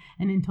 wiring,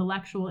 and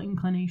intellectual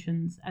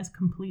inclinations as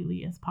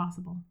completely as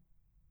possible.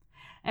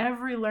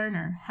 Every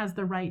learner has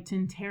the right to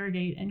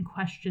interrogate and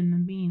question the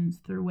means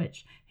through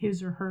which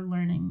his or her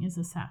learning is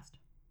assessed.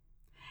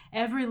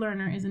 Every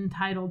learner is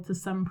entitled to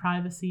some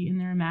privacy in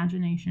their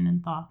imagination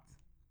and thoughts.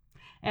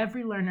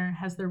 Every learner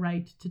has the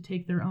right to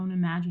take their own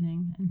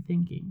imagining and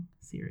thinking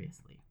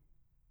seriously.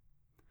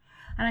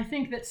 And I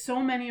think that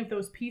so many of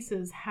those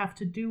pieces have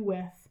to do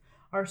with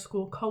our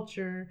school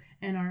culture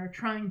and our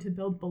trying to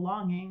build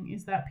belonging,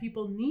 is that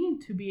people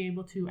need to be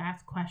able to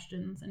ask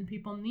questions, and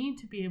people need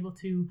to be able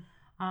to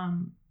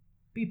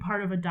be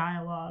part of a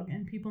dialogue,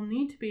 and people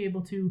need to be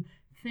able to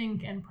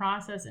think and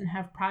process and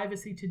have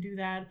privacy to do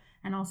that,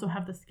 and also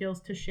have the skills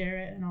to share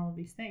it and all of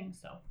these things.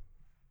 So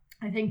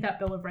I think that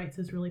Bill of Rights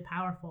is really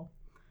powerful.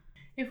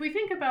 If we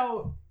think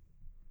about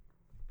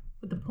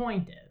what the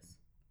point is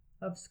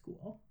of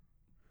school,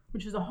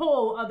 which is a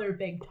whole other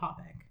big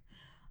topic,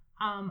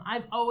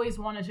 I've always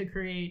wanted to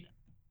create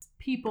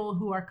people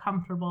who are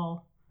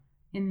comfortable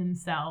in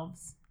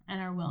themselves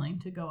and are willing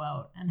to go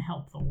out and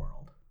help the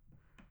world,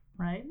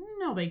 right?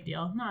 No big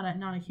deal, not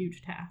a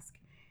huge task.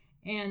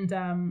 And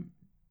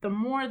the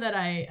more that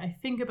I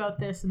think about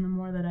this, and the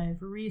more that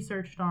I've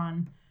researched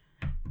on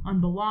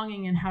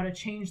belonging and how to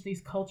change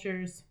these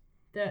cultures,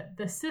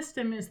 the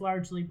system is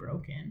largely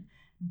broken,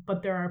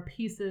 but there are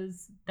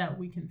pieces that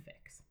we can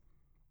fix.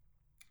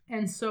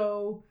 And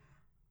so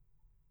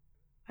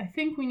I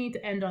think we need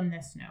to end on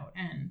this note.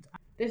 And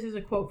this is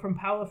a quote from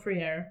Paulo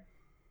Freire.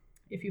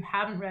 If you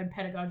haven't read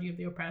Pedagogy of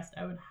the Oppressed,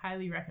 I would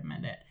highly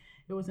recommend it.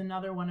 It was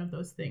another one of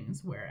those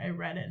things where I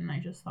read it and I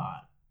just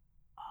thought,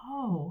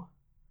 oh,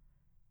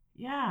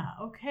 yeah,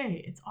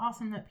 okay, it's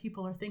awesome that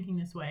people are thinking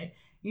this way,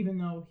 even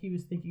though he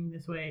was thinking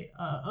this way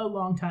a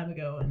long time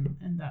ago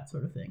and that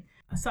sort of thing.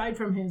 Aside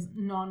from his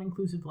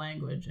non-inclusive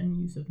language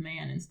and use of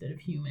man instead of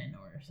human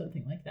or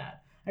something like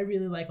that, I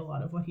really like a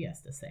lot of what he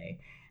has to say.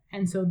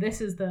 And so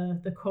this is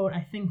the quote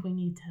I think we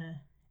need to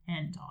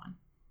end on.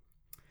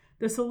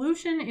 The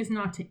solution is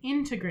not to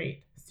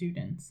integrate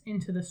students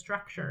into the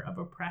structure of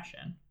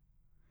oppression,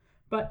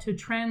 but to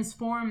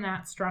transform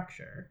that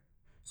structure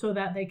so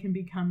that they can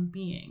become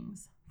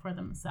beings for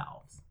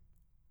themselves.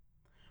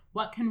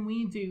 What can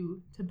we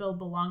do to build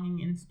belonging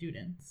in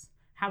students?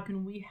 How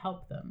can we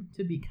help them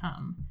to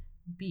become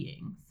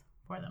beings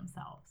for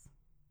themselves?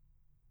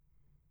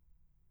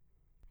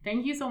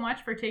 Thank you so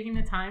much for taking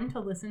the time to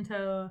listen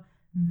to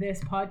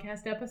this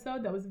podcast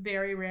episode that was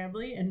very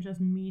rambly and just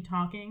me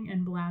talking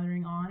and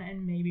blathering on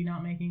and maybe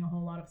not making a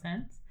whole lot of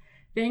sense.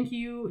 Thank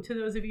you to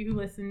those of you who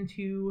listened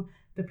to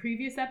the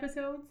previous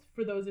episodes.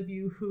 For those of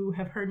you who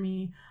have heard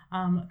me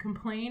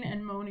complain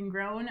and moan and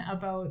groan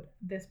about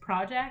this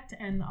project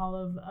and all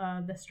of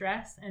the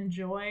stress and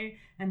joy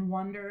and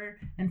wonder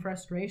and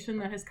frustration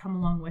that has come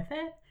along with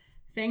it.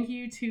 Thank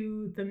you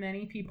to the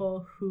many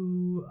people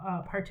who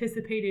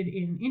participated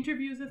in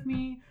interviews with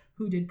me,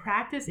 who did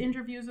practice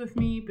interviews with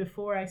me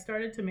before I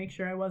started to make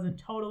sure I wasn't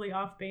totally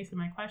off base in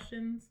my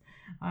questions,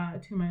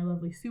 to my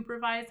lovely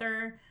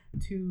supervisor,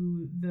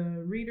 to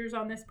the readers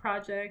on this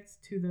project,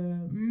 to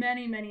the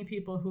many, many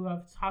people who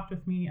have talked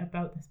with me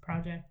about this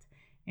project.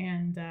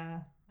 And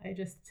I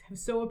just have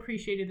so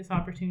appreciated this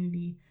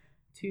opportunity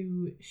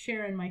to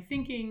share in my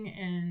thinking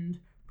and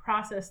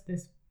process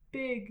this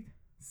big,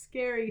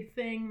 scary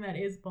thing that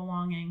is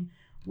belonging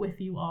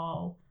with you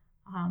all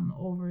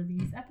over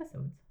these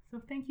episodes. So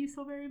thank you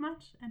so very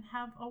much and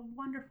have a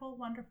wonderful,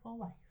 wonderful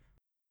life.